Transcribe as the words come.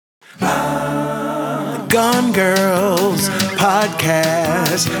Gone Girls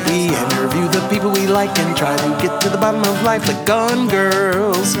podcast. We interview the people we like and try to get to the bottom of life. The Gone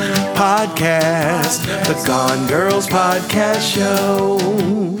Girls podcast. The Gone Girls podcast show.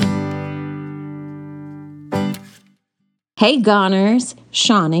 Hey Goners,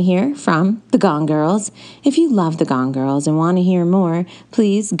 Shauna here from The Gone Girls. If you love The Gone Girls and want to hear more,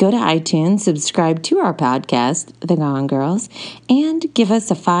 please go to iTunes, subscribe to our podcast, The Gone Girls, and give us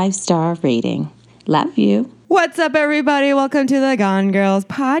a 5-star rating. Love you. What's up, everybody? Welcome to the Gone Girls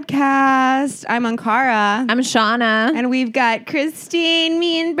podcast. I'm Ankara. I'm Shauna. And we've got Christine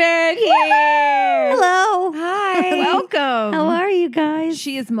Meehan-Berg here. Hello. Hi. Welcome. How are you guys?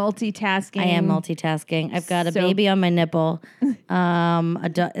 She is multitasking. I am multitasking. I've got a baby on my nipple.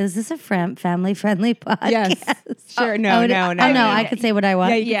 Is this a family-friendly podcast? Yes. Sure. No. I could say what I want.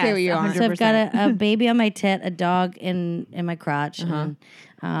 Yeah, you can say what you want. So I've got a baby on my tit, a dog in my crotch, and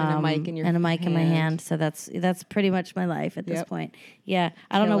a mic in your in my hand. So that's pretty much my life at this point. Yeah,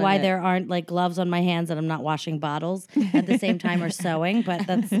 I don't know why there aren't like gloves on my hands and I'm not washing bottles at the same time or sewing, but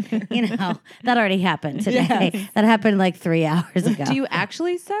that's that already happened today. Yes. That happened like 3 hours ago. Do you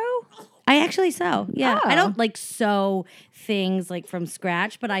actually sew? I actually sew. Yeah, Oh. I don't like sew things like from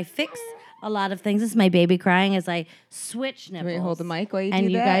scratch, but I fix a lot of things. This is my baby crying as I switch nipples. Wait, hold the mic while you and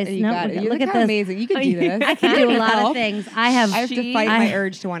do you that. guys, You no, got it. look Look at how this. amazing. You can do this. I can do a lot of things. I have to fight my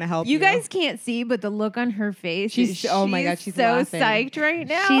urge to want to help you. You guys can't see, but the look on her face. Oh my God, she's so laughing. psyched right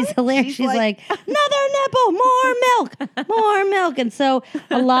now. She's hilarious. She's like, another nipple, more milk. And so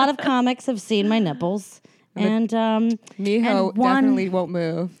a lot of comics have seen my nipples. And Miho definitely won't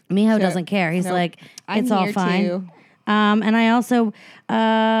move. Miho doesn't care. He's like, it's all fine. Too. And I also,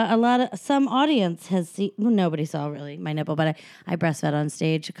 some audience has seen, well, nobody saw really my nipple, but I breastfed on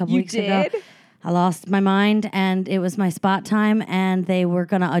stage a couple weeks ago. I lost my mind and it was my spot time and they were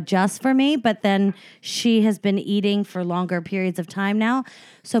going to adjust for me, but then she has been eating for longer periods of time now.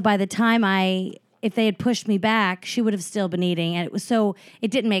 So by the time if they had pushed me back, she would have still been eating. And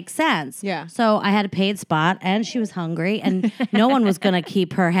it didn't make sense. Yeah. So I had a paid spot and she was hungry and no one was going to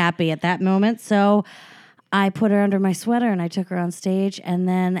keep her happy at that moment. So I put her under my sweater and I took her on stage and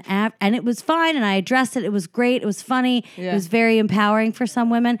then, and it was fine and I addressed it. It was great. It was funny. Yeah. It was very empowering for some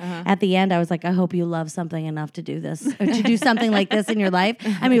women. At the end, I was like, I hope you love something enough to do this or to do something like this in your life.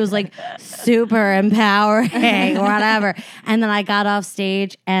 I mean, it was like super empowering or whatever. And then I got off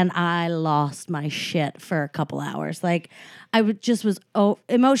stage and I lost my shit for a couple hours. Like I just was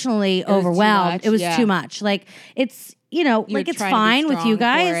emotionally overwhelmed. It was too much. Like it's, it's fine with you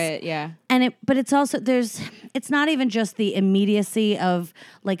guys. But it's also, it's not even just the immediacy of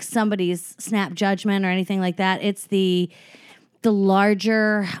like somebody's snap judgment or anything like that. It's the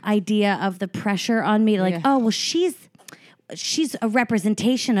larger idea of the pressure on me. Like, oh, well, she's a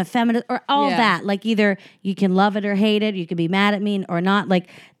representation of feminine or all that. Like either you can love it or hate it. You can be mad at me or not. Like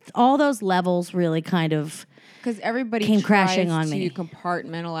all those levels really kind of, because everybody came tries crashing on me. to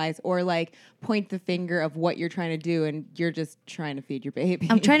compartmentalize or like point the finger of what you're trying to do, and you're just trying to feed your baby.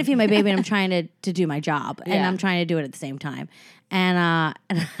 I'm trying to feed my baby, and I'm trying to do my job, and I'm trying to do it at the same time. And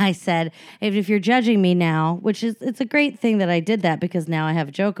I said, if you're judging me now, which it's a great thing that I did that because now I have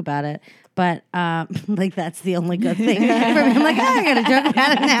a joke about it. But like that's the only good thing for me. I'm like, I got a joke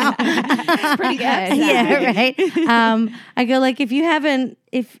about it now. It's pretty good. Yeah, right. I go like, if you haven't,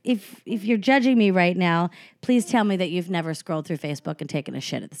 if you're judging me right now, please tell me that you've never scrolled through Facebook and taken a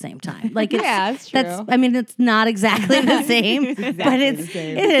shit at the same time. Like, that's true. I mean, it's not exactly the same, but it is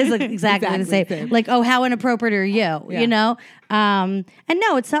exactly the same. Like, oh, how inappropriate are you? You know? And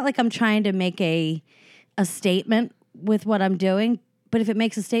no, it's not like I'm trying to make a statement with what I'm doing. But if it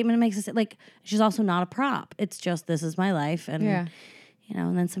makes a statement, it makes a like. She's also not a prop. It's just this is my life, and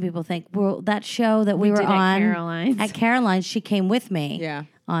and then some people think, well, that show that we were on at Caroline's, she came with me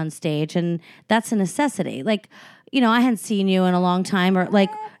on stage, and that's a necessity. Like, I hadn't seen you in a long time, or like,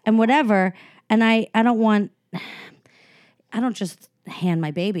 and whatever, and I don't just hand my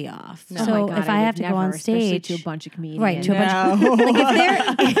baby off. No. So Oh my God, if I have to go on stage to a bunch of comedians, right? To a bunch of like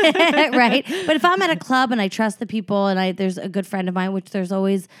if they're right. But if I'm at a club and I trust the people, and there's a good friend of mine, which there's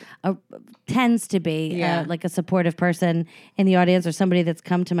always tends to be like a supportive person in the audience, or somebody that's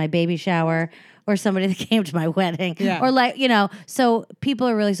come to my baby shower, or somebody that came to my wedding, or like so people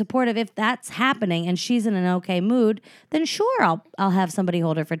are really supportive. If that's happening and she's in an okay mood, then sure, I'll have somebody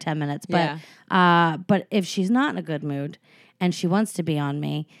hold her for 10 minutes. But but if she's not in a good mood and she wants to be on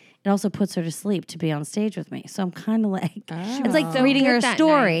me, it also puts her to sleep to be on stage with me. So I'm kind of like, it's like reading her a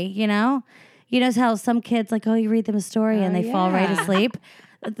story, You know how some kids like, oh, you read them a story and they fall right asleep.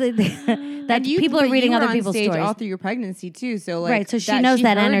 that people are reading other people's stage stories. all through your pregnancy too. So like, Right, so she knows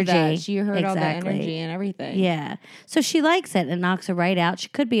that heard energy. She heard all that Exactly. energy and everything. Yeah. So she likes it. It knocks her right out. She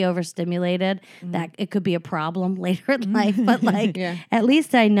could be overstimulated. That it could be a problem later in life. But like, Yeah. at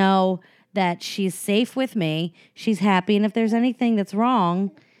least I know that she's safe with me. She's happy. And if there's anything that's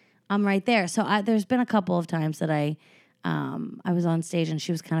wrong, I'm right there. So there's been a couple of times that I was on stage and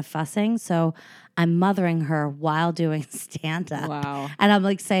she was kind of fussing. So I'm mothering her while doing stand up. Wow. And I'm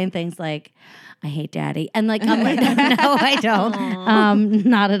like saying things like, I hate daddy. And like, I'm like, no, I don't.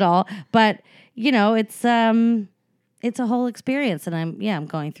 Not at all. But you know, it's a whole experience and I'm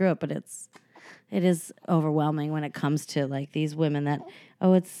going through it, but it is overwhelming when it comes to like these women that,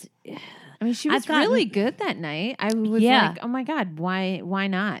 I mean, she was really good that night. I was like, oh my God, why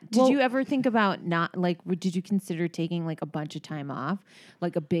not? Did you ever think about not like, did you consider taking like a bunch of time off,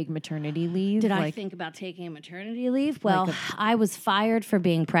 like a big maternity leave? Did like, I think about taking a maternity leave? Well, I was fired for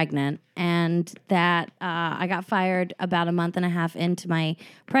being pregnant, and that I got fired about a month and a half into my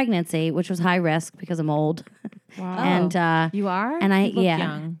pregnancy, which was high risk because I'm old. Wow. And you are? And I You look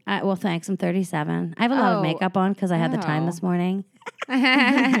young. well, thanks. I'm 37. I have a lot of makeup on because I had the time this morning.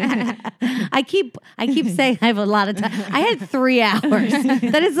 I keep saying I have a lot of time. I had 3 hours.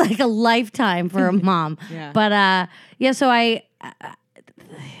 That is like a lifetime for a mom. Yeah. But so I.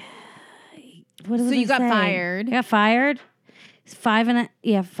 What was So I you got saying? fired. I got fired.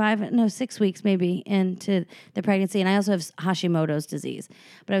 6 weeks maybe into the pregnancy, and I also have Hashimoto's disease.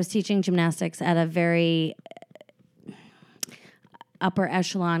 But I was teaching gymnastics at a very upper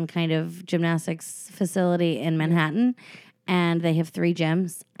echelon kind of gymnastics facility in Manhattan, and they have 3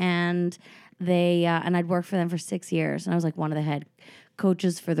 gyms, and they and I'd worked for them for 6 years, and I was like one of the head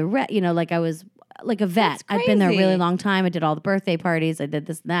coaches for the like I was like a vet. I'd been there a really crazy. long time. I did all the birthday parties. I did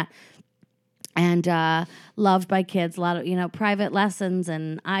this and that. And loved by kids, a lot of, private lessons.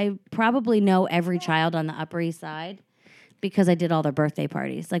 And I probably know every child on the Upper East Side because I did all their birthday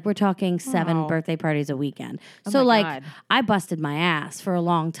parties. Like we're talking 7 birthday parties a weekend. So my like God. I busted my ass for a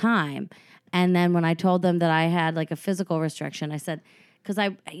long time. And then when I told them that I had like a physical restriction, I said, because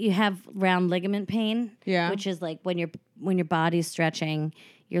you have round ligament pain, which is like when your body's stretching,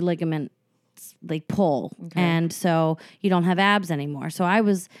 your ligament like pull, and so you don't have abs anymore. So I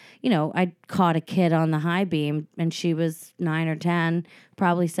was, I caught a kid on the high beam, and she was 9 or 10,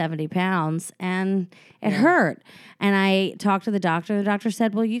 probably 70 pounds, and it hurt. And I talked to the doctor. The doctor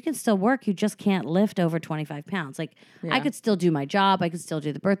said, "Well, you can still work. You just can't lift over 25 pounds. Like I could still do my job. I could still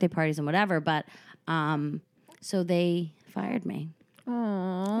do the birthday parties and whatever." But so they fired me.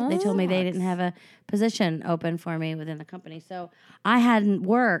 They told me they didn't have a position open for me within the company. So I hadn't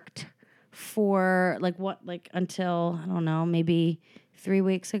worked for until, I don't know, maybe 3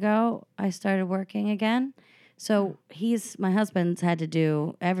 weeks ago, I started working again. So my husband's had to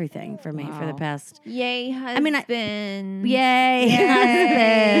do everything for me for the past. Yay, husband. Yay,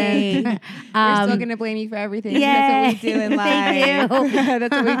 husband. We're still gonna blame you for everything. Yay. That's what we do in life. Thank you.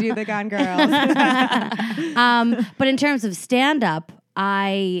 That's what we do, the Gone Girls. But in terms of stand up,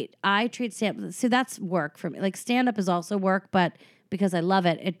 I treat stand up. So that's work for me. Like stand up is also work, but because I love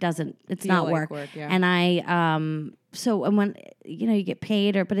it, it's not like work. work, yeah. And and when you get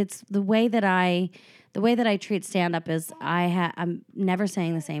paid but it's the way that I treat stand up is I'm never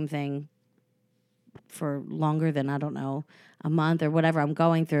saying the same thing for longer than, I don't know, a month or whatever I'm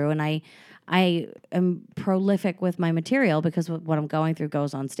going through. And I am prolific with my material because what I'm going through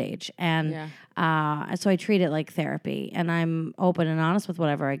goes on stage. And so I treat it like therapy, and I'm open and honest with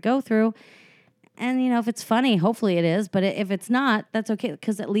whatever I go through. And, if it's funny, hopefully it is. But if it's not, that's okay,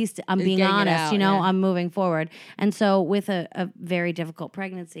 because at least I'm being getting it honest, out, I'm moving forward. And so with a very difficult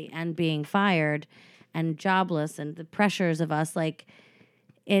pregnancy and being fired and jobless and the pressures of us, like,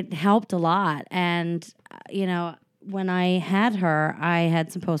 it helped a lot. And, when I had her, I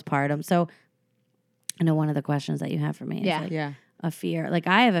had some postpartum. So I know one of the questions that you have for me is a fear. Like,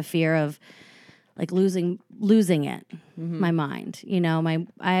 I have a fear of, like, losing it, my mind.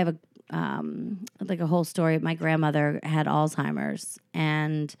 I have a whole story. My grandmother had Alzheimer's,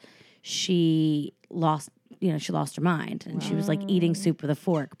 and she lost her mind, and she was like eating soup with a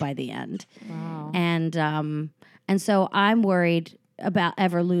fork by the end. Wow. And so I'm worried about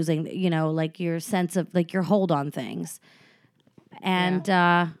ever losing, like your sense of like your hold on things. And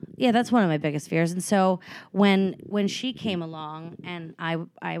that's one of my biggest fears. And so when she came along and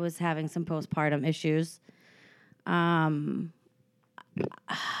I was having some postpartum issues, I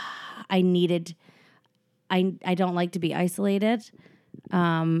don't like to be isolated.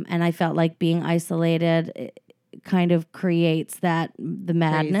 And I felt like being isolated kind of creates the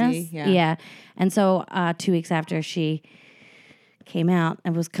madness. Crazy, yeah. And so 2 weeks after she came out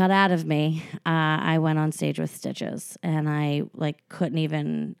and was cut out of me, I went on stage with stitches, and I couldn't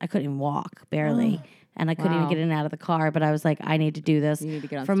even walk barely. And I couldn't even get in and out of the car, but I was like, I need to do this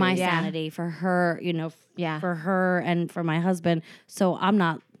for my sanity, for her, for her and for my husband. So I'm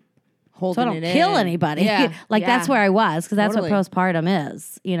not holding so I don't kill anybody. Yeah. That's where I was, because that's what postpartum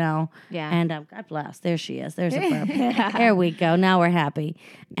is, Yeah. And God bless. There she is. There's a burp. There we go. Now we're happy.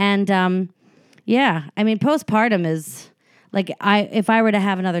 And I mean, postpartum is if I were to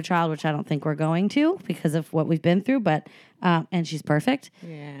have another child, which I don't think we're going to because of what we've been through, but and she's perfect.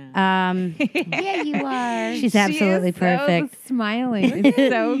 Yeah. Yeah, you are. She's absolutely perfect. So smiling.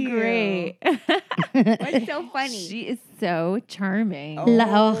 It's so great. What's so funny? She is so charming.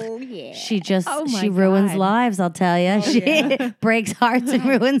 Oh yeah. She ruins lives, I'll tell you. She breaks hearts and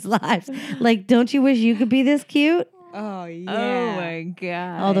ruins lives. Don't you wish you could be this cute? Oh, yeah. Oh, my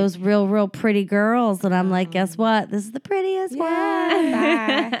God. All those real pretty girls. And I'm like, guess what? This is the prettiest one.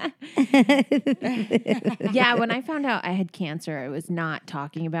 Yeah, when I found out I had cancer, I was not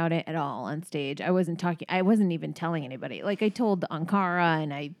talking about it at all on stage. I wasn't even telling anybody. I told Ankara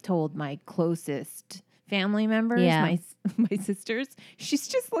and I told my closest family members, my sisters. She's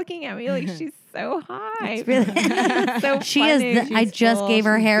just looking at me like she's so high. Really so she funny. is. I just gave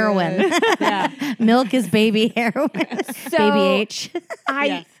her heroin. Milk is baby heroin. Baby H.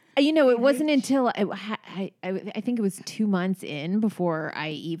 It wasn't until I think it was 2 months in before I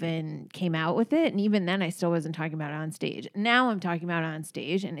even came out with it. And even then I still wasn't talking about it on stage. Now I'm talking about it on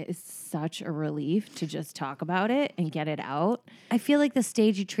stage, and it is such a relief to just talk about it and get it out. I feel like the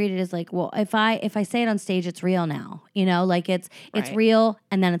stage you treat it as if I say it on stage, it's real now. It's real,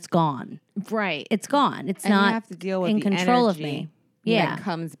 and then it's gone. Right. It's gone. It's and not you have to deal with in the control of energy me. Yeah, that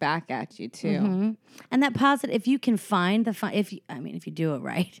comes back at you too. Mm-hmm. And that positive, if you can find the fun, if you do it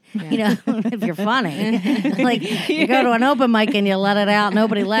right, if you're funny, you go to an open mic and you let it out,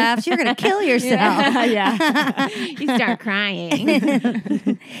 nobody laughs, you're gonna kill yourself. You start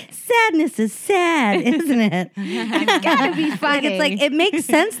crying. Sadness is sad, isn't it? It's gotta be funny. It's it makes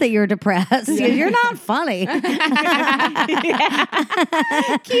sense that you're depressed. You're not funny.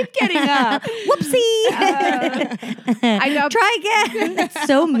 Keep getting up. Whoopsie. Try again. It's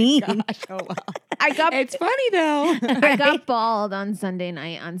so mean. It's funny though. I got bald on Sunday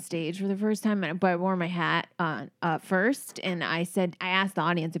night on stage for the first time, but I wore my hat on first, and I asked the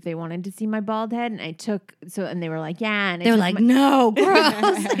audience if they wanted to see my bald head, and and they were like, yeah, and they were like, no, gross.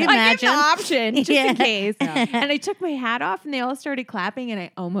 I gave the option just in case, and I took my hat off, and they all started clapping, and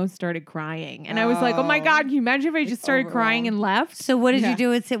I almost started crying, and I was like, oh my God, can you imagine if I just started crying and left? So what did you do?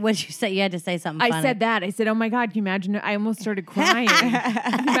 What did you say? You had to say something funny. I said that. I said, oh my God, can you imagine? I almost started crying.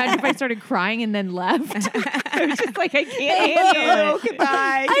 Imagine if I started crying and then left. I was just like, I can't handle it.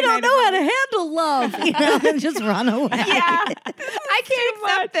 Goodbye. I don't know how to handle love. And just run away. Yeah. I can't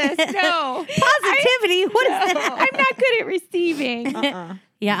accept this. No. Positivity. What is that? I'm not good at receiving.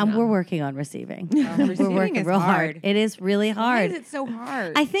 Yeah, we're working on receiving. We're working real hard. It is really hard. Why is it so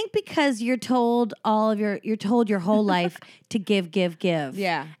hard? I think because you're told your whole life to give.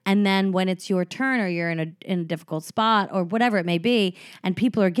 Yeah. And then when it's your turn, or you're in a difficult spot, or whatever it may be, and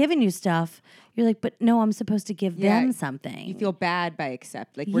people are giving you stuff, you're like, but no, I'm supposed to give them something. You feel bad by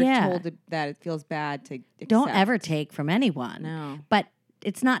accept. We're told that it feels bad to accept. Don't ever take from anyone. No. But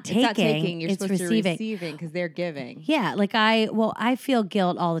it's not taking. It's not taking. You're supposed receiving. to receiving because they're giving. Yeah, I feel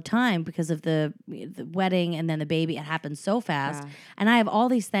guilt all the time because of the wedding and then the baby. It happens so fast, and I have all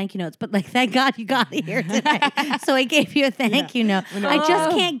these thank you notes. But thank God you got here today, so I gave you a thank you note. I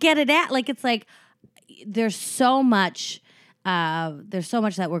just can't get it at. There's so much. There's so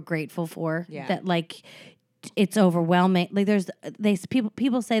much that we're grateful for. Yeah. That it's overwhelming.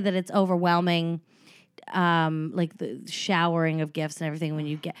 People say that it's overwhelming. The showering of gifts and everything when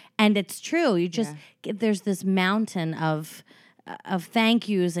you get, and it's true. You just there's this mountain of thank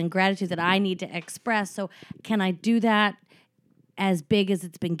yous and gratitude that I need to express. So can I do that as big as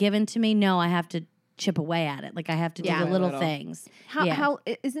it's been given to me? No, I have to chip away at it. I have to do the little things. How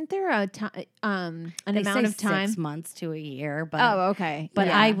isn't there a an amount of time? 6 months to a year. But okay.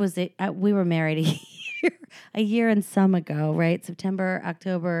 But we were married a year and some ago, right? September,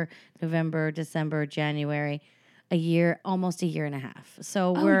 October, November, December, January, almost a year and a half.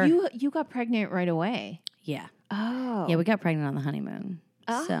 So you got pregnant right away. Yeah. Oh. Yeah, we got pregnant on the honeymoon.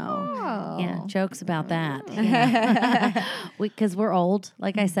 Oh. So, yeah, jokes about that. Because we're old.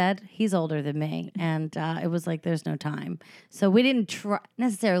 Like I said, he's older than me. And it was there's no time. So we didn't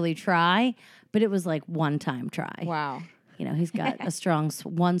necessarily try, but it was one time try. Wow. He's got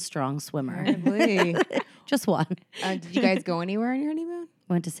one strong swimmer. Just one. Did you guys go anywhere on your honeymoon?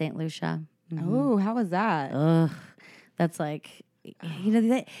 Went to St. Lucia. Mm-hmm. Oh, how was that? Ugh. That's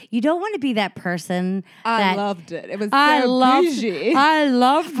you don't want to be that person. I loved it. It was so bougie. I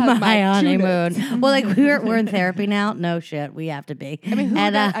loved my honeymoon. tulips. Well, like we're in therapy now. No shit, we have to be. I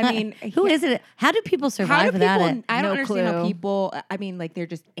mean, who is it? How do people survive without it? I don't understand how clue. people. I mean, like they're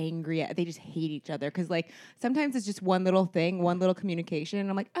just angry. They just hate each other because like sometimes it's just one little thing, one little communication, and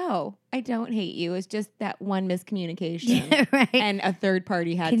I'm like, oh, I don't hate you. It's just that one miscommunication, Right. and a third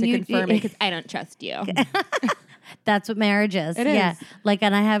party had to confirm it because I don't trust you. That's what marriage is. It Yeah. is. Like,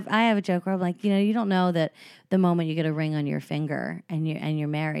 and I have a joke where I'm like, you don't know that the moment you get a ring on your finger and you're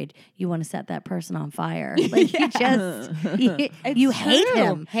married, you want to set that person on fire. Like you hate true.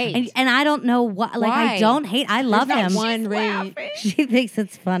 him. Hate. And I don't know what. Like Why? I don't hate. I love There's him. not one ring. She thinks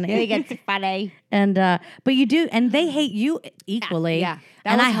it's funny. It's funny. And but you do, and they hate you equally. Yeah.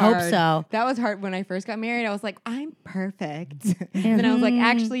 And I hope hard. so. That was hard when I first got married. I was like, I'm perfect. And then I was like,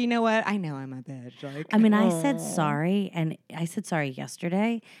 actually, you know what? I know I'm a bitch. Like, I mean, I said sorry, and I said sorry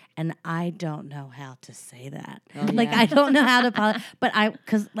yesterday, and I don't know how to say that. I don't know how to apologize. But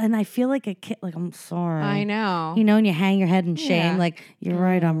I feel like a kid. Like, I'm sorry. I know. And you hang your head in shame. Yeah. Like, you're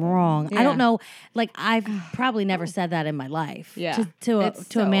right, I'm wrong. I Yeah. don't know. Like, I've probably never said that in my life. Yeah. To a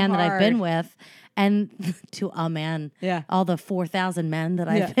It's so man that I've been hard. with. And to a man, Yeah. all the 4,000 men that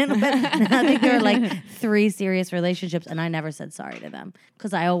I've been with. I think there were like 3 serious relationships, and I never said sorry to them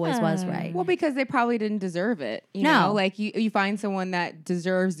because I always was right. Well, because they probably didn't deserve it. You No. know, like you find someone that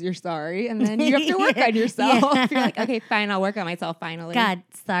deserves your sorry, and then you have to work on yourself. Yeah. You're like, okay, fine, I'll work on myself finally. God,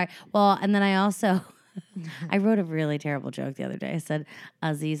 sorry. Well, and then I also, I wrote a really terrible joke the other day. I said,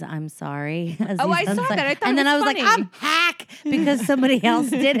 Aziz, I'm sorry. Aziz, Oh, I I'm saw sorry. that. I thought and it then I was was like, funny. I'm hack because somebody else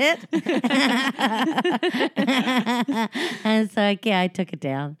did it. And so, I took it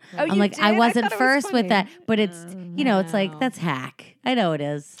down. Oh, I'm you like, did? I I wasn't thought it was first with funny. that, but it's, it's like, that's hack. I know it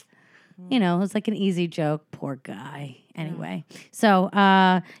is. It's like an easy joke. Poor guy. Anyway. So,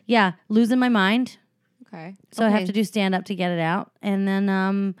 losing my mind. Okay. So I have to do stand up to get it out, and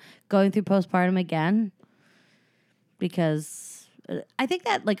then going through postpartum again because I think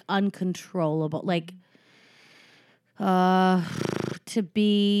that like uncontrollable, like to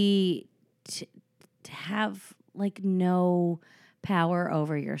have like no power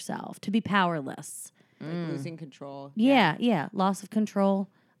over yourself, to be powerless. Like losing control. Yeah, loss of control.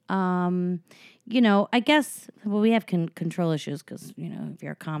 I guess we have control issues because if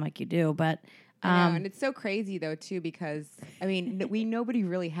you're a comic, you do, but. I know, and it's so crazy though too because I mean nobody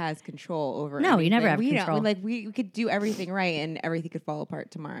really has control over. No, you never anything. have control. We could do everything right and everything could fall apart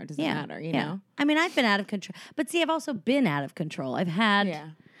tomorrow. It doesn't matter, you know. I mean, I've been out of control, but see, I've also been out of control. I've had. Yeah.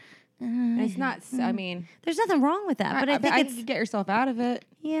 And it's not. I mean, There's nothing wrong with that, but I think you get yourself out of it.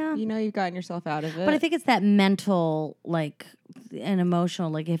 Yeah. You know, you've gotten yourself out of it. But I think it's that mental, like, and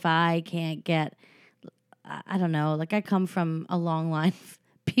emotional. Like, if I can't get, I don't know. Like, I come from a long line of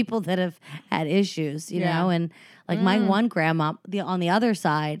people that have had issues, you know, and like my one grandma, on the other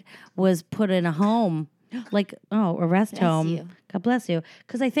side, was put in a home, like a rest home. God bless you,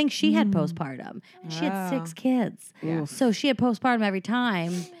 because I think she had postpartum. And she had 6 kids, so she had postpartum every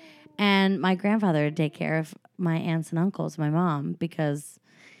time. And my grandfather would take care of my aunts and uncles, my mom, because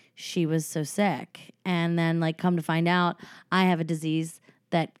she was so sick. And then, like, come to find out, I have a disease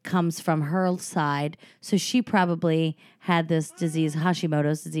that comes from her side. So she probably had this disease,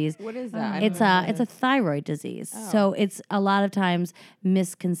 Hashimoto's disease. What is that? It's a thyroid disease. So it's a lot of times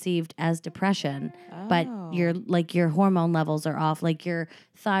misconceived as depression, but your hormone levels are off. Like your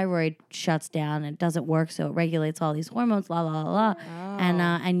thyroid shuts down, it doesn't work, so it regulates all these hormones,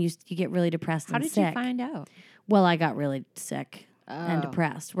 and you get really depressed How and did sick. you find out? Well, I got really sick and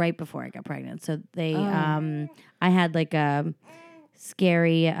depressed right before I got pregnant. So they, I had like a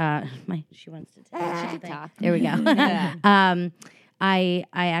scary. She wants to talk. There we go. I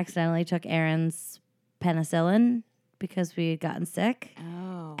accidentally took Aaron's penicillin because we had gotten sick,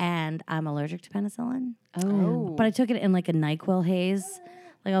 and I'm allergic to penicillin. But I took it in like a NyQuil haze.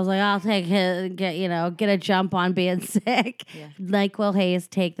 Like I was like, I'll take it, get a jump on being sick. Yeah. NyQuil haze,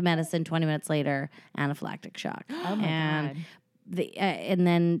 take the medicine. 20 minutes later, anaphylactic shock. Oh my God. And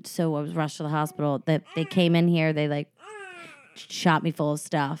then so I was rushed to the hospital. They came in here. They like shot me full of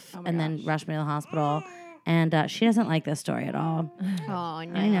stuff, and then rushed me to the hospital. And she doesn't like this story at all. Oh no!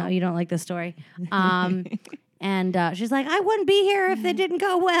 I know you don't like this story. And she's like, I wouldn't be here if it didn't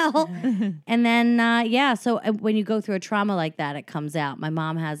go well. And then, so when you go through a trauma like that, it comes out. My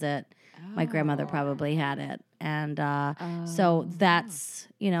mom has it. My grandmother probably had it. And so that's,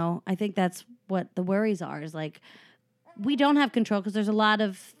 I think that's what the worries are, is like, we don't have control because there's a lot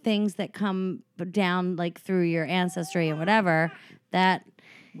of things that come down like through your ancestry and whatever that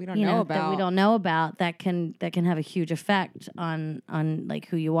we don't know about. That we don't know about that can have a huge effect on like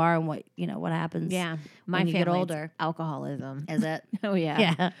who you are and what happens. Yeah, when you get older. Alcoholism. Is it? Oh yeah,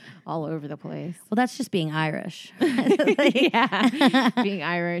 Yeah, all over the place. well, that's just being Irish. Yeah, being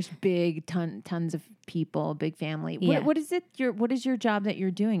Irish, big tons of people, big family. Yeah. What is it? What is your job that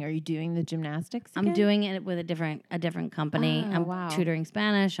you're doing? Are you doing the gymnastics again? I'm doing it with a different company. Oh, I'm wow. tutoring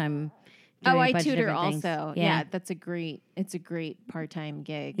Spanish. I'm doing I a bunch of tutor different things. also. Yeah, it's a great part-time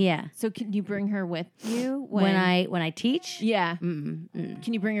gig. Yeah. So can you bring her with you When I teach? Yeah. Mm-mm.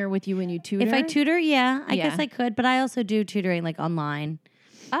 Can you bring her with you when you tutor? If I tutor, yeah, I guess Yeah. I could, but I also do tutoring like online.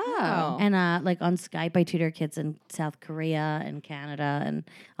 Oh. And like on Skype, I tutor kids in South Korea and Canada and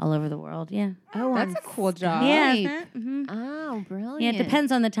all over the world. Yeah. Oh, That's a cool job. Yeah. Skype. Mhm. Oh, brilliant. Yeah, it depends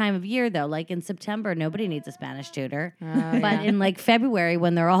on the time of year though. Like in September, nobody needs a Spanish tutor. Oh, But yeah. in like February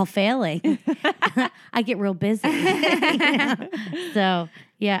when they're all failing, I get real busy. So,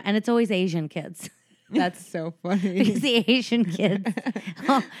 yeah, and it's always Asian kids. That's so funny. Because the Asian kids,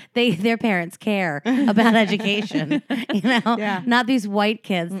 their parents care about education, Yeah. Not these white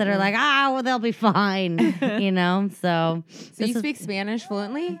kids that are like, well, they'll be fine, So So you speak Spanish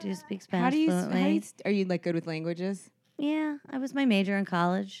fluently? I do speak Spanish How do you? fluently. Are you like good with languages? Yeah, I was my major in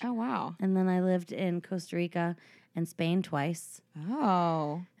college, Oh wow. and then I lived in Costa Rica and Spain twice,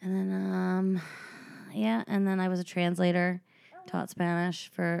 Oh. and then and then I was a translator, taught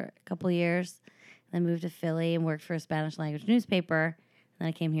Spanish for a couple years. Then moved to Philly and worked for a Spanish language newspaper. Then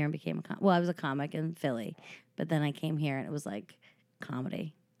I came here and became I was a comic in Philly, but then I came here and it was like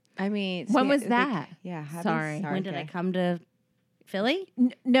comedy. I mean, When was like, that? yeah. Sorry. When did I come to Philly?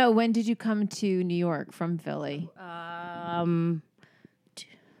 No, when did you come to New York from Philly?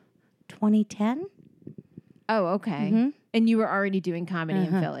 2010. Oh, okay. Mm-hmm. And you were already doing comedy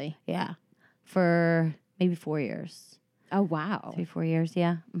in Philly. Yeah, for maybe 4 years. Oh, wow. 3-4 years.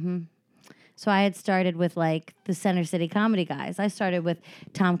 Yeah. Mm-hmm. So I had started with like the Center City comedy guys. I started with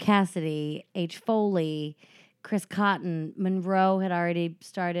Tom Cassidy, H. Foley, Chris Cotton. Monroe had already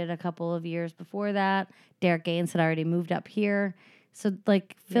started a couple of years before that. Derek Gaines had already moved up here. So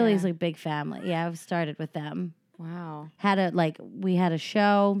like Philly's like big family. Yeah, I started with them. Wow. We had a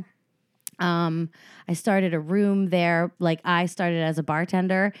show. I started a room there. Like I started as a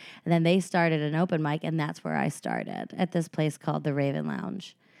bartender, and then they started an open mic, and that's where I started at this place called the Raven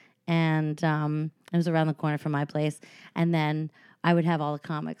Lounge. And it was around the corner from my place. And then I would have all the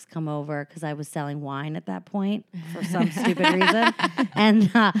comics come over because I was selling wine at that point for some stupid reason. And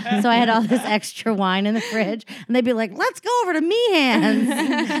so I had all this extra wine in the fridge. And they'd be like, let's go over to Meehan's.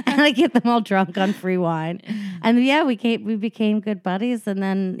 And I get them all drunk on free wine. And yeah, we became good buddies. And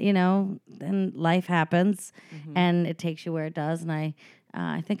then, then life happens and it takes you where it does. And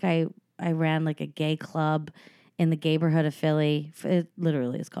I think I ran like a gay club in the gayborhood of Philly. It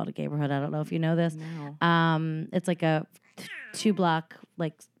literally is called a gayborhood. I don't know if you know this. No. It's like a 2-block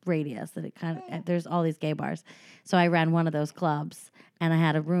like radius that there's all these gay bars. So I ran one of those clubs and I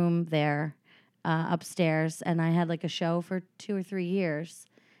had a room there upstairs and I had like a show for 2 or 3 years.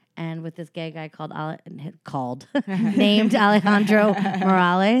 And with this gay guy named Alejandro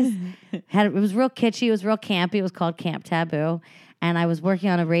Morales. It was real kitschy. It was real campy. It was called Camp Taboo. And I was working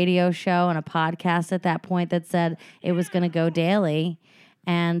on a radio show and a podcast at that point that said it was going to go daily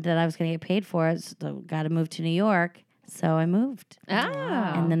and that I was going to get paid for it. So got to move to New York. So I moved. Oh.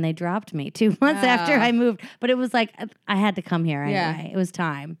 And then they dropped me 2 months after I moved. But it was like, I had to come here anyway. It was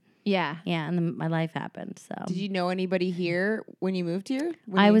time. Yeah. Yeah, and then my life happened. So Did you know anybody here when you moved here?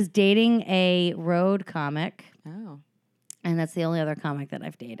 I was dating a road comic. Oh. And that's the only other comic that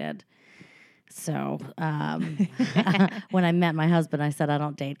I've dated. So when I met my husband, I said I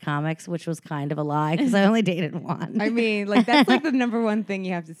don't date comics, which was kind of a lie because I only dated one. I mean, like that's like the number one thing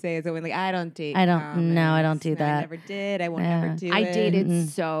you have to say is that when like I don't date. I don't comics. do that. I never did. I won't ever do it. I dated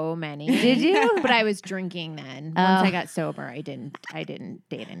so many. Did you? But I was drinking then. Once I got sober, I didn't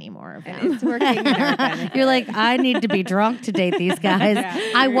date any more of them. And it's working in our benefit. You're like, I need to be drunk to date these guys.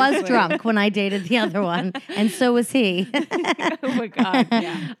 Yeah, I was seriously. drunk when I dated the other one, and so was he. Oh my God.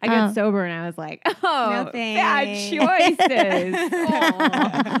 Yeah. I got sober and I was like, oh, No bad thanks. choices.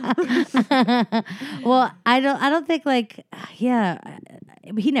 Aw. Well, I don't think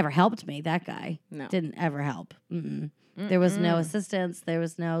he never helped me. That guy No. didn't ever help. There was no assistance. There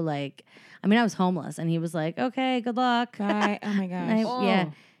was no I was homeless, and he was like, "Okay, good luck." Bye. Oh my And gosh. yeah,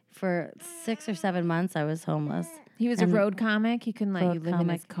 for 6 or 7 months, I was homeless. He was a road comic. He couldn't let Road you live in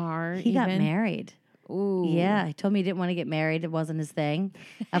his comic. car. He got married. Ooh. Yeah, he told me he didn't want to get married. It wasn't his thing,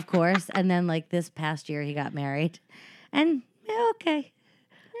 of course. And then this past year, he got married, and okay,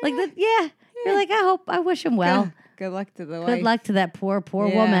 You're like, I wish him well. Good luck to the wife. Good luck to that poor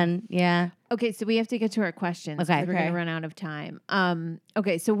woman. Yeah. Okay, so we have to get to our questions. Okay. We're going to run out of time.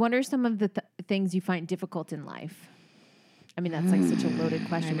 Okay, so what are some of the things you find difficult in life? I mean, that's like such a loaded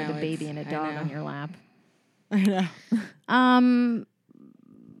question with a baby and a dog on your lap. I know.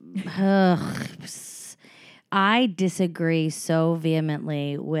 I disagree so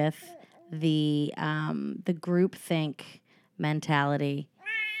vehemently with the groupthink mentality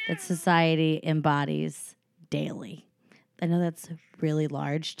that society embodies daily. I know that's really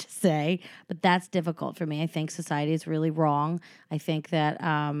large to say, but that's difficult for me. I think society is really wrong. I think that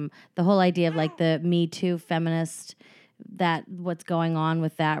the whole idea of like the Me Too feminist, that what's going on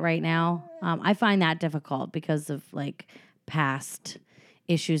with that right now, I find that difficult because of like past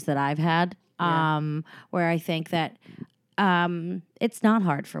issues that I've had, where I think that it's not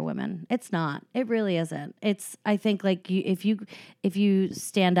hard for women. It's not. It really isn't. I think like if you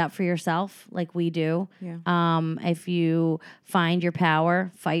stand up for yourself like we do, if you find your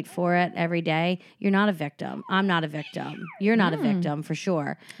power, fight for it every day, you're not a victim. I'm not a victim. You're not a victim for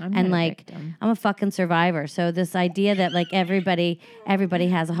sure. I'm a fucking survivor. So this idea that like everybody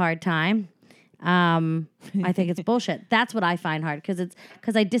has a hard time, I think it's bullshit. That's what I find hard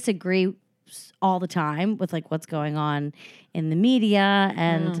because I disagree all the time with like what's going on in the media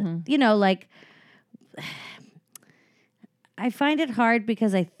and like I find it hard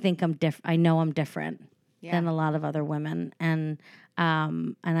because I think I know I'm different than a lot of other women and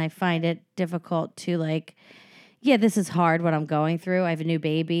I find it difficult to like this is hard what I'm going through. I have a new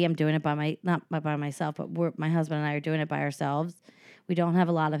baby. I'm doing it not by myself, but my husband and I are doing it by ourselves. We don't have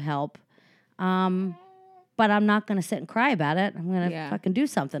a lot of help. But I'm not going to sit and cry about it. I'm going to fucking do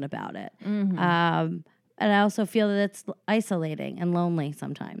something about it. And I also feel that it's isolating and lonely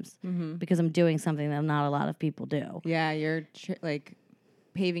sometimes because I'm doing something that not a lot of people do. Yeah, you're like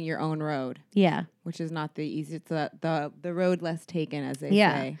paving your own road. Yeah. Which is not the easiest. It's the road less taken, as they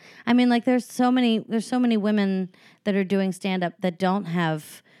say. I mean, like there's so many women that are doing stand-up that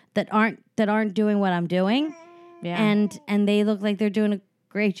aren't doing what I'm doing. Yeah. And they look like they're doing a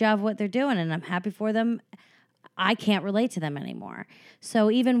great job of what they're doing, and I'm happy for them. I can't relate to them anymore. So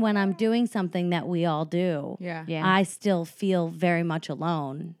even when I'm doing something that we all do, I still feel very much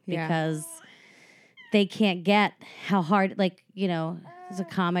alone because they can't get how hard, like, there's a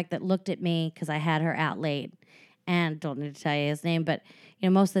comic that looked at me because I had her out late, and don't need to tell you his name, but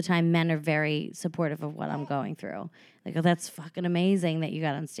most of the time men are very supportive of what I'm going through. Like, oh, that's fucking amazing that you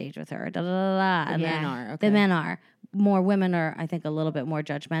got on stage with her. Da, da, da, da. The men are. The men are. More women are, I think, a little bit more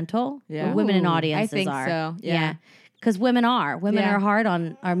judgmental. Yeah. Women in audiences I think are. so. Yeah. Because women are. Women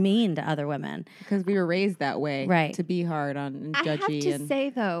are mean to other women. Because we were raised that way. Right. To be hard on and judgy. I have to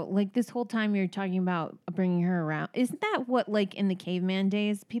say, though, like this whole time you're talking about bringing her around, isn't that what, like in the caveman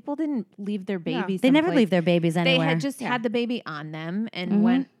days, people didn't leave their babies? They never leave their babies anywhere. They had just had the baby on them and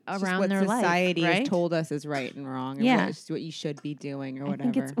went around their life. What society right? has told us is right and wrong. And what you should be doing or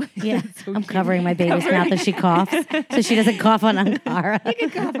whatever. So I'm covering my baby's mouth as she coughs so she doesn't cough on Ankara. You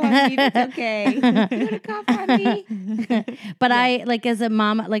can cough on me. That's okay. You want to cough on me? But I, like, as a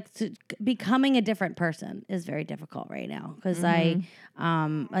mom, like, becoming a different person is very difficult right now because I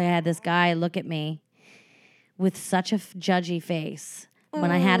had this guy look at me with such a judgy face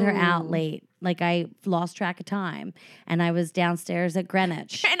when I had her out late. Like, I lost track of time, and I was downstairs at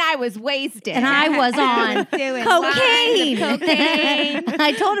Greenwich. And I was wasted. And I was on cocaine.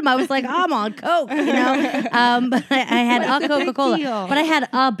 I told him, I was like, I'm on coke, But I had a Coca-Cola. But I had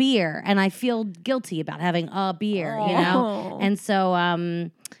a beer, and I feel guilty about having a beer, And so,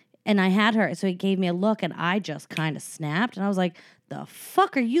 and I had her, so he gave me a look, and I just kind of snapped, and I was like, the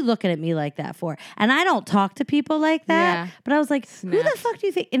fuck are you looking at me like that for? And I don't talk to people like that. Yeah. But I was like, who the fuck do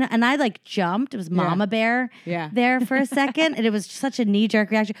you think? And I like jumped. It was Mama Bear there for a second. And it was such a knee-jerk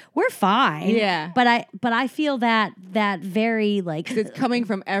reaction. We're fine. Yeah. But I feel that very like it's coming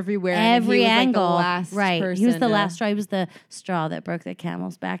from everywhere. Every angle. Like the last person. He was the last straw. He was the straw that broke the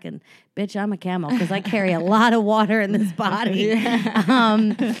camel's back. And bitch, I'm a camel because I carry a lot of water in this body.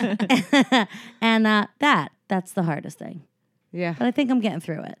 That's the hardest thing. Yeah. But I think I'm getting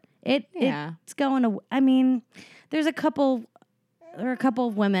through it. It's going to, I mean, there are a couple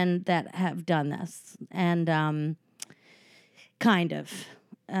of women that have done this and kind of,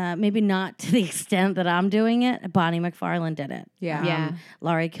 maybe not to the extent that I'm doing it. Bonnie McFarlane did it. Yeah.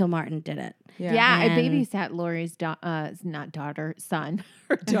 Laurie Kilmartin did it. Yeah, I babysat Lori's son.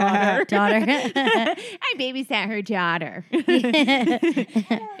 Her daughter. I babysat her daughter.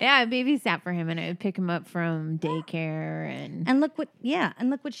 I babysat for him, and I would pick him up from daycare, and look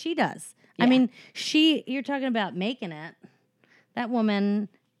what she does. Yeah. I mean, you're talking about making it. That woman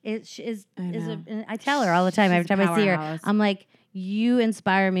I tell her all the time. Every time I see her, powerhouse. I'm like, you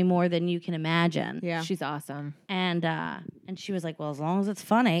inspire me more than you can imagine. Yeah. She's awesome. And she was like, well, as long as it's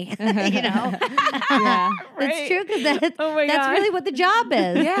funny, Yeah. It's true because that's really what the job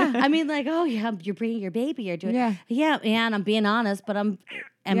is. Yeah. I mean, like, oh, yeah, you're bringing your baby. You're doing, yeah, and I'm being honest, but am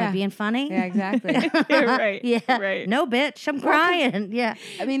I being funny? Yeah, exactly. Right. Yeah. Right. No, bitch, I'm crying. Yeah.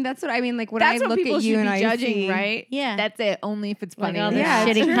 I mean, that's what I mean. Like when That's I what look people at you should and be I judging, see, right? Yeah. That's it. Only if it's funny. Like all this Yeah,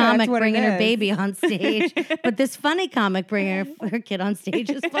 it's shitty true. comic That's what it bringing her is. baby on stage, but this funny comic bringing her kid on stage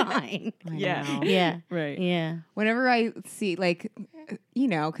is fine. Yeah. Yeah. Right. Yeah. Whenever I see, like,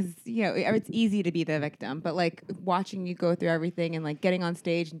 because it's easy to be the victim, but like watching you go through everything and like getting on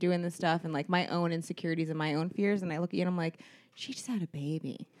stage and doing this stuff and like my own insecurities and my own fears, and I look at you and I'm like, she just had a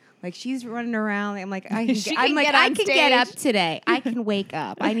baby. Like she's running around. I'm like, I can get up today. I can wake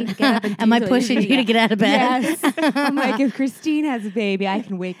up. I need to get up. And Am I pushing you to get out of bed? Yes. I'm like, if Christine has a baby, I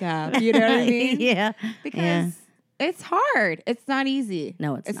can wake up. You know what I mean? Yeah. Because it's hard. It's not easy.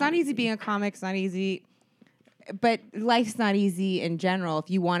 No, it's not easy being a comic. It's not easy. But life's not easy in general if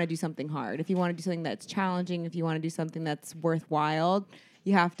you want to do something hard. If you want to do something that's challenging, if you want to do something that's worthwhile,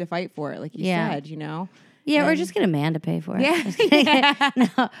 you have to fight for it, like you said, Yeah, or just get a man to pay for it. Yeah.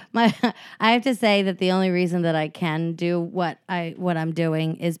 No, I have to say that the only reason that I can do what I'm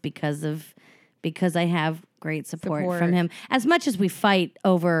doing is because I have great support from him. As much as we fight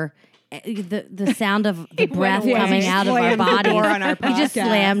over the sound of the breath coming out of our bodies. He just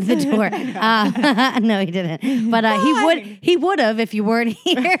slammed the door. No, he didn't. But he would have if you weren't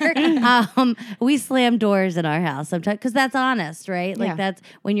here. We slam doors in our house sometimes because that's honest, right? Like that's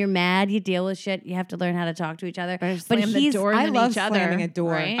when you're mad, you deal with shit. You have to learn how to talk to each other. But he's I love slamming a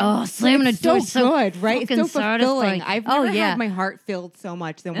door. Right? Oh, slamming a door so good, right? It's so fulfilling. satisfying. I've never had my heart filled so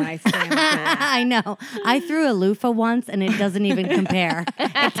much than when I slam a door. I know. I threw a loofah once, and it doesn't even compare.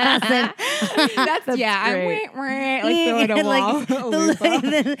 It doesn't. That's great. I'm like throwing a wall.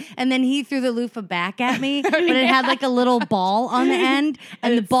 And then he threw the loofah back at me, but it had like a little ball on the end,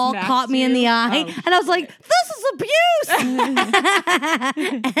 and the ball caught me in the eye, and I was like, "This is abuse."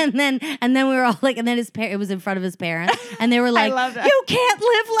 and then we were all like, and then it was in front of his parents, and they were like, "You can't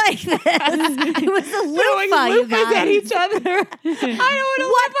live like this." It was a loofah, you guys. At each other. I don't want to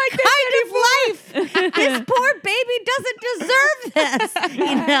live like this kind of life? This poor baby doesn't deserve this,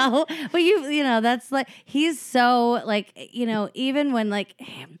 But that's like, he's so like, even when like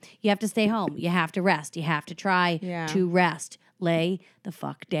you have to stay home, you have to rest, you have to try to rest, lay the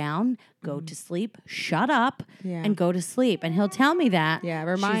fuck down, go to sleep, shut up, and go to sleep. And he'll tell me that. Yeah,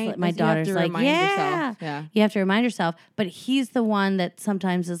 my daughter's like, yeah, you have to remind yourself. But he's the one that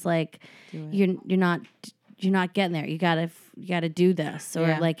sometimes is like, you're not getting there. You gotta do this,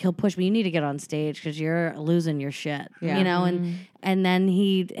 or like he'll push me. You need to get on stage because you're losing your shit. And then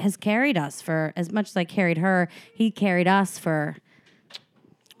he has carried us for as much as I carried her. He carried us for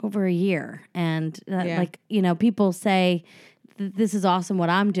over a year, and people say this is awesome what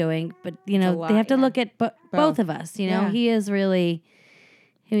I'm doing, but they have to look at both of us. He is really.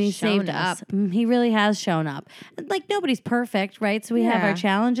 He saved us. He really has shown up. Like nobody's perfect, right? So we have our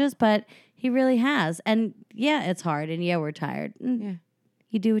challenges, but he really has. And it's hard, and we're tired. You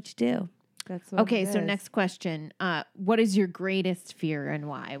do what you do. That's what okay. So next question: what is your greatest fear and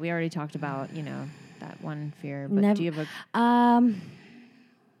why? We already talked about that one fear, but do you have a?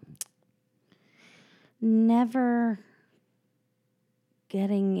 Never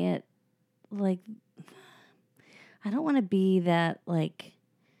getting it. Like, I don't want to be that. Like,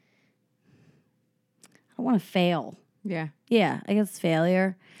 I don't want to fail. Yeah. Yeah, I guess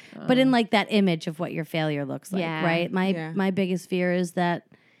failure. But in like that image of what your failure looks like, right? My biggest fear is that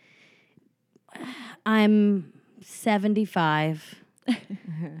I'm 75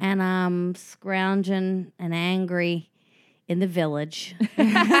 and I'm scrounging and angry in the village.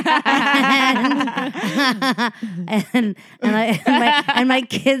 and my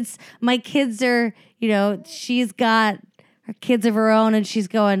kids are, she's got her kids of her own, and she's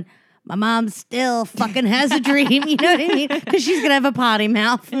going, my mom still fucking has a dream, you know what I mean? Because she's gonna have a potty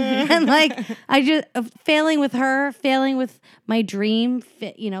mouth, and like I just failing with her, failing with my dream,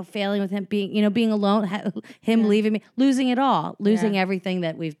 failing with him being alone, him leaving me, losing it all, losing everything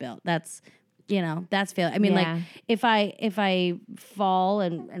that we've built. That's that's failure. I mean, like if I fall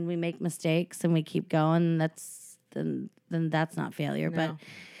and we make mistakes and we keep going, then that's not failure. No.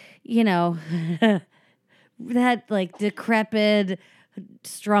 But that like decrepit,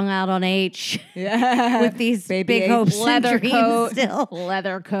 strung out on H with these Baby big H. hopes Leather and dreams coat. still.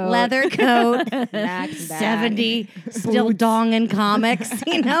 Leather coat. Leather coat. Max bag. 70, still donging comics,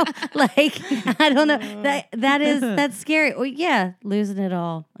 like, I don't know. That's scary. Well, yeah, losing it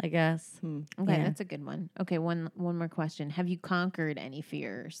all, I guess. Okay, Yeah. that's a good one. Okay, one more question. Have you conquered any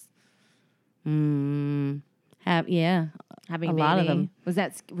fears? Yeah. Having A a lot of baby? them. Was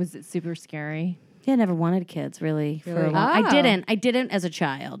it super scary? Yeah, I never wanted kids really for a Really? long. Oh. I didn't as a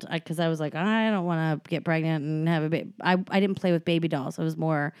child because I was like, I don't want to get pregnant and have a baby. I didn't play with baby dolls. I was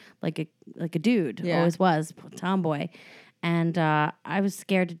more like a dude. Yeah. Always was tomboy, and I was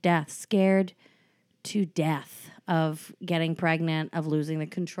scared to death of getting pregnant, of losing the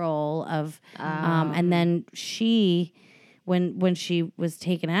control of, and then when she was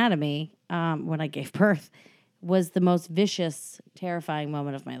taken out of me, when I gave birth, was the most vicious, terrifying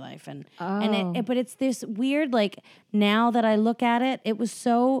moment of my life. But it's this weird, like, now that I look at it, it was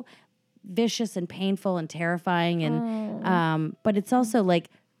so vicious and painful and terrifying. And, but it's also like,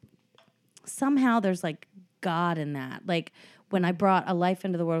 somehow there's like God in that. Like, when I brought a life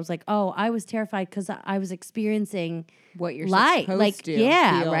into the world, it was like, oh, I was terrified because I was experiencing What you're life. supposed Like, to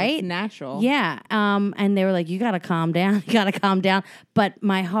yeah, feel. right? It's natural. Yeah. And they were like, you got to calm down. You got to calm down. But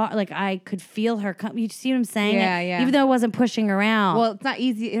my heart, like, I could feel her. You see what I'm saying? Yeah. Even though I wasn't pushing her out. Well, it's not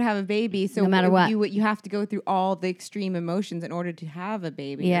easy to have a baby, so No matter what. you have to go through all the extreme emotions in order to have a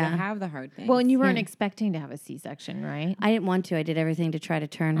baby. Yeah. To have the hard things. Well, and you weren't expecting to have a C-section, right? I didn't want to. I did everything to try to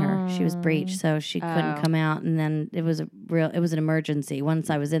turn her. She was breech, so she couldn't come out. And then it was an emergency. Once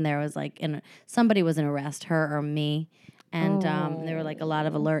I was in there, I was like, somebody was in arrest, her or me. And there were like a lot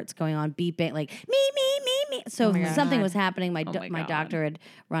of alerts going on, beeping, like me. So something was happening. My doctor had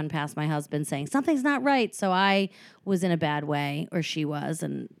run past my husband saying something's not right. So I was in a bad way, or she was,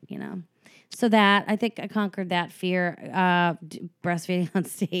 and So that I think I conquered that fear. Breastfeeding on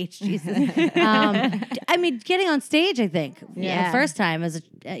stage, Jesus. I mean, getting on stage. I think the first time as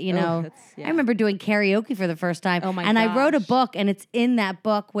I remember doing karaoke for the first time. Oh my And I wrote a gosh. book, and it's in that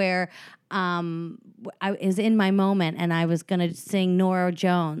book where I was in my moment, and I was gonna sing Nora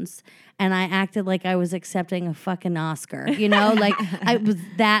Jones. And I acted like I was accepting a fucking Oscar, like I was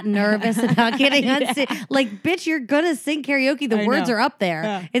that nervous about getting on stage. Like, bitch, you're gonna sing karaoke. The words are up there.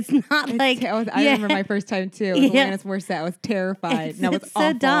 Yeah. It's not like I remember my first time too. With Alanis Morissette. I was terrified. It's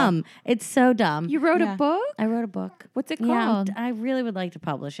so dumb. It's so dumb. You wrote a book? I wrote a book. What's it Yeah, called? I really would like to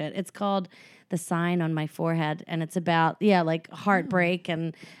publish it. It's called The Sign on My Forehead, and it's about like heartbreak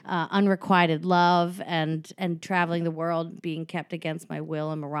and unrequited love and traveling the world, being kept against my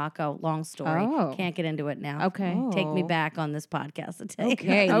will in Morocco. Long story. Oh. Can't get into it now. Okay. Take me back on this podcast. I'll tell you.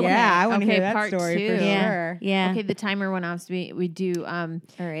 Okay, Okay. yeah, I want to Okay, hear that part story two. for Yeah. sure. Yeah. Okay, the timer went off, so we do. All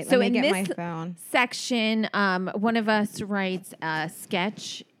right, so let me in get my this phone. section, one of us writes a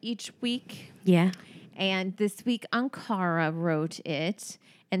sketch each week. Yeah. And this week, Ankara wrote it.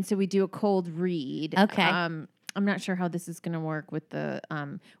 And so we do a cold read. Okay. I'm not sure how this is going to work with the.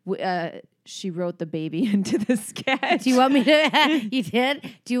 She wrote the baby into the sketch. Do you want me to? You did?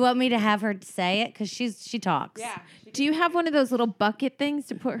 Do you want me to have her say it? Because she talks. Yeah. Do you have one of those little bucket things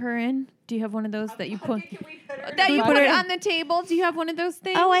to put her in? Do you have one of those that you put? That in you a put it bucket? on the table? Do you have one of those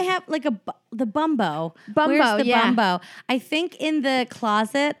things? Oh, I have like the bumbo. Bumbo, Where's the yeah. bumbo? I think in the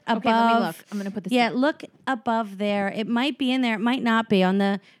closet above. Okay, let me look. I'm gonna put this. Yeah, down. look above there. It might be in there. It might not be on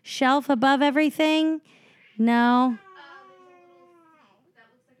the shelf above everything. No.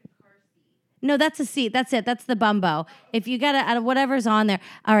 No, that's a seat. That's it. That's the bumbo. If you got to, whatever's on there.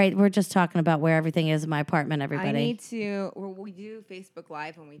 All right, we're just talking about where everything is in my apartment, everybody. I need to. We do Facebook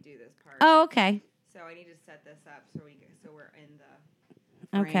Live when we do this part. Oh, okay. So I need to set this up so we're in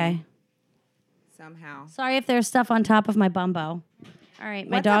the frame Okay. somehow. Sorry if there's stuff on top of my bumbo. All right,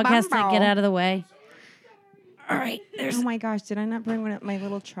 my What's a dog has to bumbo? get out of the way. All right, Oh my gosh! Did I not bring my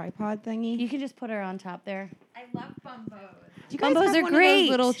little tripod thingy? you can just put her on top there. I love bumbos. Do you guys Bumbos have are one great. of those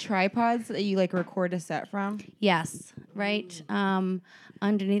little tripods that you like record a set from? Yes, right.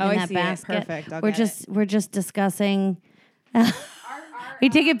 Underneath Oh, in I that see it. basket. Perfect. I'll We're get just we're just discussing. We're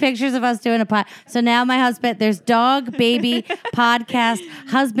taking pictures of us doing a pod. So now my husband, there's dog, baby, podcast,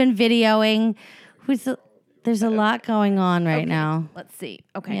 husband videoing. There's a lot going on right now. Let's see.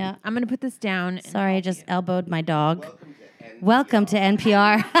 Okay. Yeah. I'm gonna put this down. and Sorry, I help just you. elbowed my dog. Welcome to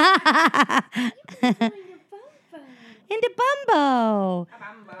NPR. Into Bumbo.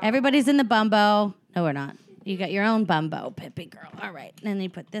 Everybody's in the Bumbo. No, we're not. You got your own Bumbo, Pippi girl. All right. And then you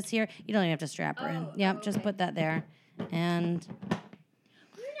put this here. You don't even have to strap her in. Yep, just put that there. And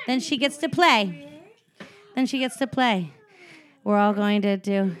then she gets to play. We're all going to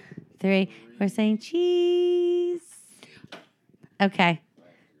do 3. We're saying cheese. Okay.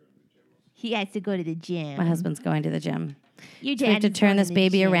 He has to go to the gym. My husband's going to the gym. Your So we have to turn this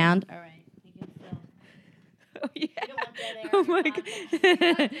baby around. All right. You can film. Oh, yeah. Oh, my God.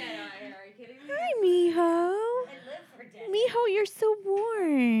 Hi, Miho. Miho, you're so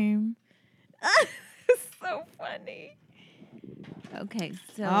warm. So funny. Okay,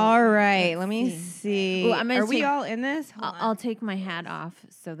 so. All right, let me see. Ooh, Are we all in this? I'll take my hat off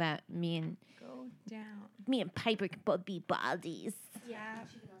so that me and Piper can both be baldies. Yeah.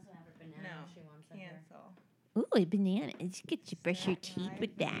 She can also have her banana if she wants Cancel. Ooh, a banana. You get to brush your teeth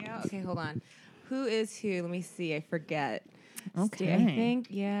with that. Yeah, okay, hold on. Who is who? Let me see. I forget. Okay. I think,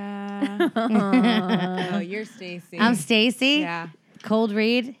 yeah. No, you're Stacy. I'm Stacy. Yeah. Cold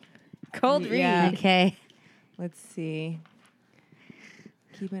read. Cold read. Yeah. Okay. Let's see.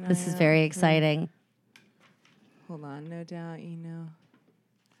 Keep an eye This is out very for- exciting. Hold on. No doubt, you know.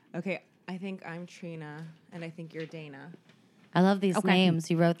 Okay, I think I'm Trina, and I think you're Dana. I love these names.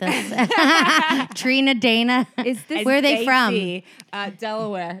 You wrote this. Trina, Dana. Where are they from? Stacy,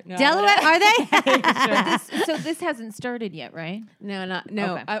 Delaware. No, Delaware? Are they? So this hasn't started yet, right? No.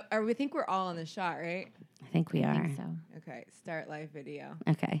 Okay. We think we're all in the shot, right? I think we are. I think so. Okay, start live video.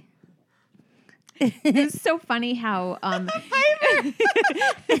 Okay. It's so funny how Piper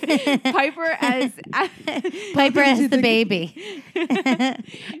as the baby.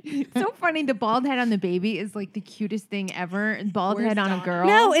 so funny. The bald head on the baby is like the cutest thing ever. Bald Where's head on Donna? a girl.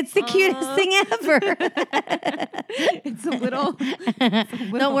 No, it's the cutest thing ever. It's a little.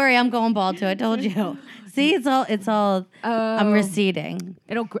 Don't worry, I'm going bald too. I told you. See, it's all. I'm receding.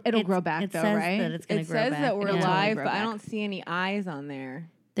 It'll grow back It though, says right? that it's going It to grow says back. that we're It'll totally live, grow but I back. don't see any eyes on there.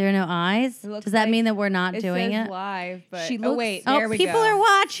 There are no eyes. It looks Does that like mean that we're not doing says it? live, but She oh looks- wait, there Oh, we people go. are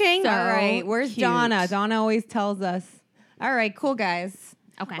watching. All right, where's cute. Donna? Donna always tells us. All right, cool guys.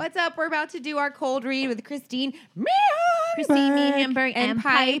 Okay. What's up? We're about to do our cold read with Christine Meehan-Berg and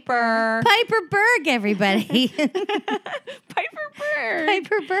Piper. Piper Berg, everybody. Piper Berg.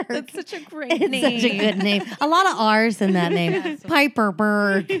 Piper Berg. That's such a great It's name. such a good name. A lot of R's in that name. Piper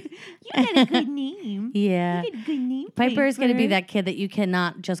Berg. You got a good name. Yeah. You got a good name. Piper is going to be that kid that you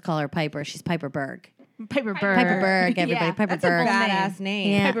cannot just call her Piper. She's Piper Berg. Piper Berg. Piper Berg, everybody. Yeah, Piper That's a Berg. badass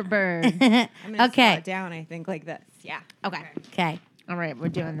name. Yeah. Piper Berg. I'm gonna slow Okay. it down, I think, like this. Yeah. Okay. Okay. All right, we're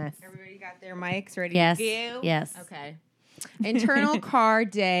doing this. Everybody got their mics ready Yes. to go? Yes. Okay. Internal car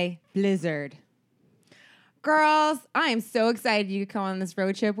day blizzard. Girls, I am so excited you could come on this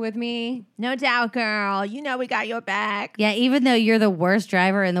road trip with me. No doubt, girl. You know we got your back. Yeah, even though you're the worst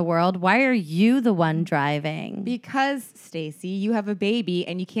driver in the world, why are you the one driving? Because, Stacy, you have a baby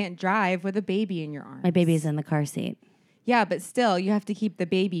and you can't drive with a baby in your arms. My baby's in the car seat. Yeah, but still, you have to keep the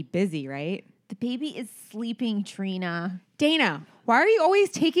baby busy, right? The baby is sleeping, Trina. Dana, why are you always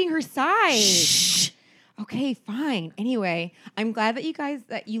taking her side? Shh. Okay, fine. Anyway, I'm glad that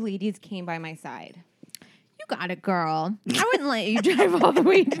you ladies came by my side. You got it, girl. I wouldn't let you drive all the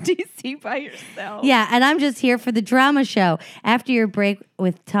way to DC by yourself. Yeah, and I'm just here for the drama show. After your breakup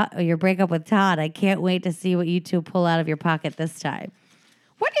with Todd, I can't wait to see what you two pull out of your pocket this time.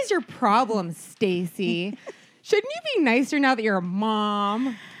 What is your problem, Stacy? Shouldn't you be nicer now that you're a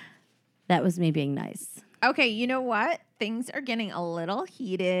mom? That was me being nice. Okay, you know what? Things are getting a little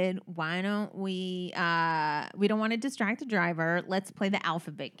heated. Why don't we don't want to distract the driver. Let's play the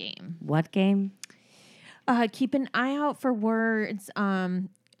alphabet game. What game? Keep an eye out for words.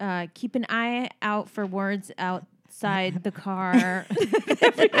 Keep an eye out for words outside the car.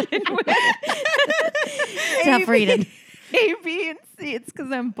 Tough reading. A, B, and C. It's because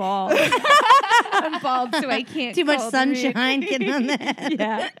I'm bald. I'm bald, so I can't. Too much call the read. sunshine getting on that.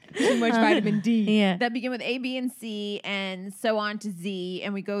 Yeah. Too much vitamin D. Yeah. That begin with A, B, and C, and so on to Z,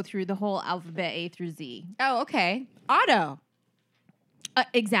 and we go through the whole alphabet A through Z. Oh, okay. Auto.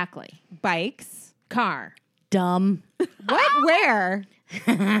 Exactly. Bikes. Car. Dumb. What? Where?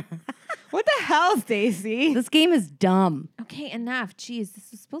 What the hell, Stacy? This game is dumb. Okay, enough. Jeez,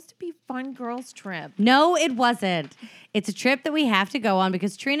 this was supposed to be a fun girls' trip. No, it wasn't. It's a trip that we have to go on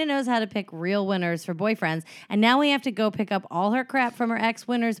because Trina knows how to pick real winners for boyfriends. And now we have to go pick up all her crap from her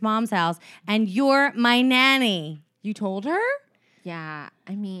ex-winner's mom's house. And you're my nanny. You told her? Yeah,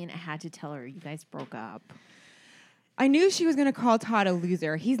 I mean, I had to tell her you guys broke up. I knew she was going to call Todd a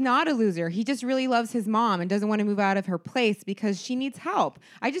loser. He's not a loser. He just really loves his mom and doesn't want to move out of her place because she needs help.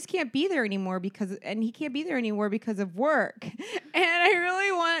 I just can't be there anymore and he can't be there anymore because of work. And I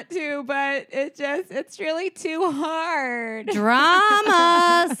really want to, but it's really too hard.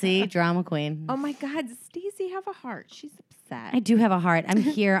 Drama. See, drama queen. Oh my God, does Stacey have a heart? She's upset. I do have a heart. I'm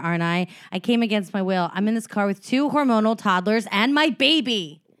here, aren't I? I came against my will. I'm in this car with 2 hormonal toddlers and my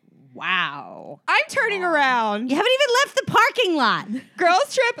baby. Wow. I'm turning around. You haven't even left the parking lot.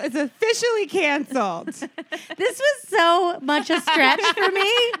 Girls trip is officially canceled. This was so much a stretch for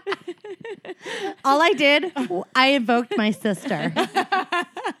me. All I did, I invoked my sister.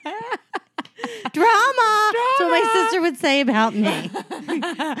 Drama. That's what my sister would say about me.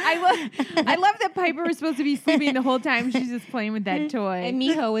 I love that Piper was supposed to be sleeping the whole time. She's just playing with that toy. And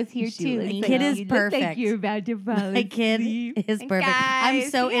Miho was here too. My kid is perfect. Like you're about to fall My kid is perfect. I'm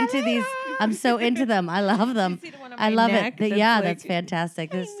so into these. I'm so into them. I love them. See the one on I my love neck? it. That's Like-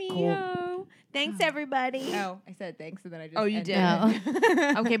 fantastic. This is cool. Thanks, everybody. Oh, I said thanks, and then I just. Oh, you ended did?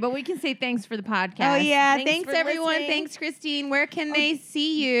 it. Okay, but we can say thanks for the podcast. Oh yeah, Thanks thanks for everyone. listening. Thanks Christine. Where can they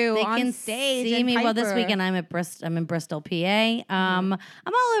see you They on can stage? see and me. Well, this Piper? weekend I'm in Bristol, PA. I'm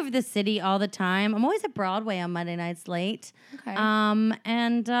all over the city all the time. I'm always at Broadway on Monday nights late. Okay.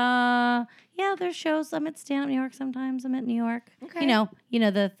 Yeah, there's shows. I'm at Stand Up New York sometimes. I'm at New York. Okay. You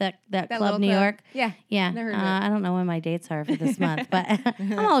know that That club little New club. York. Yeah. Yeah. Never heard of it. I don't know when my dates are for this month, but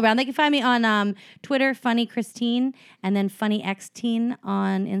I'm all around. They can find me on Twitter, Funny Christine, and then Funny X-Teen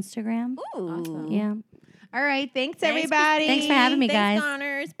on Instagram. Ooh. Awesome. Yeah. All right. Thanks everybody. Thanks for having me, Thanks, guys.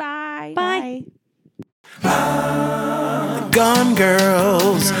 Connors. Bye. Bye. Gone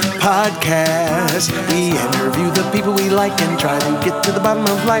Girls podcast. We interview the people we like and try to get to the bottom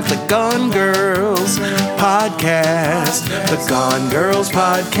of life. The Gone Girls podcast. The Gone Girls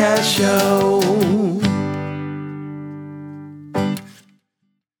podcast show.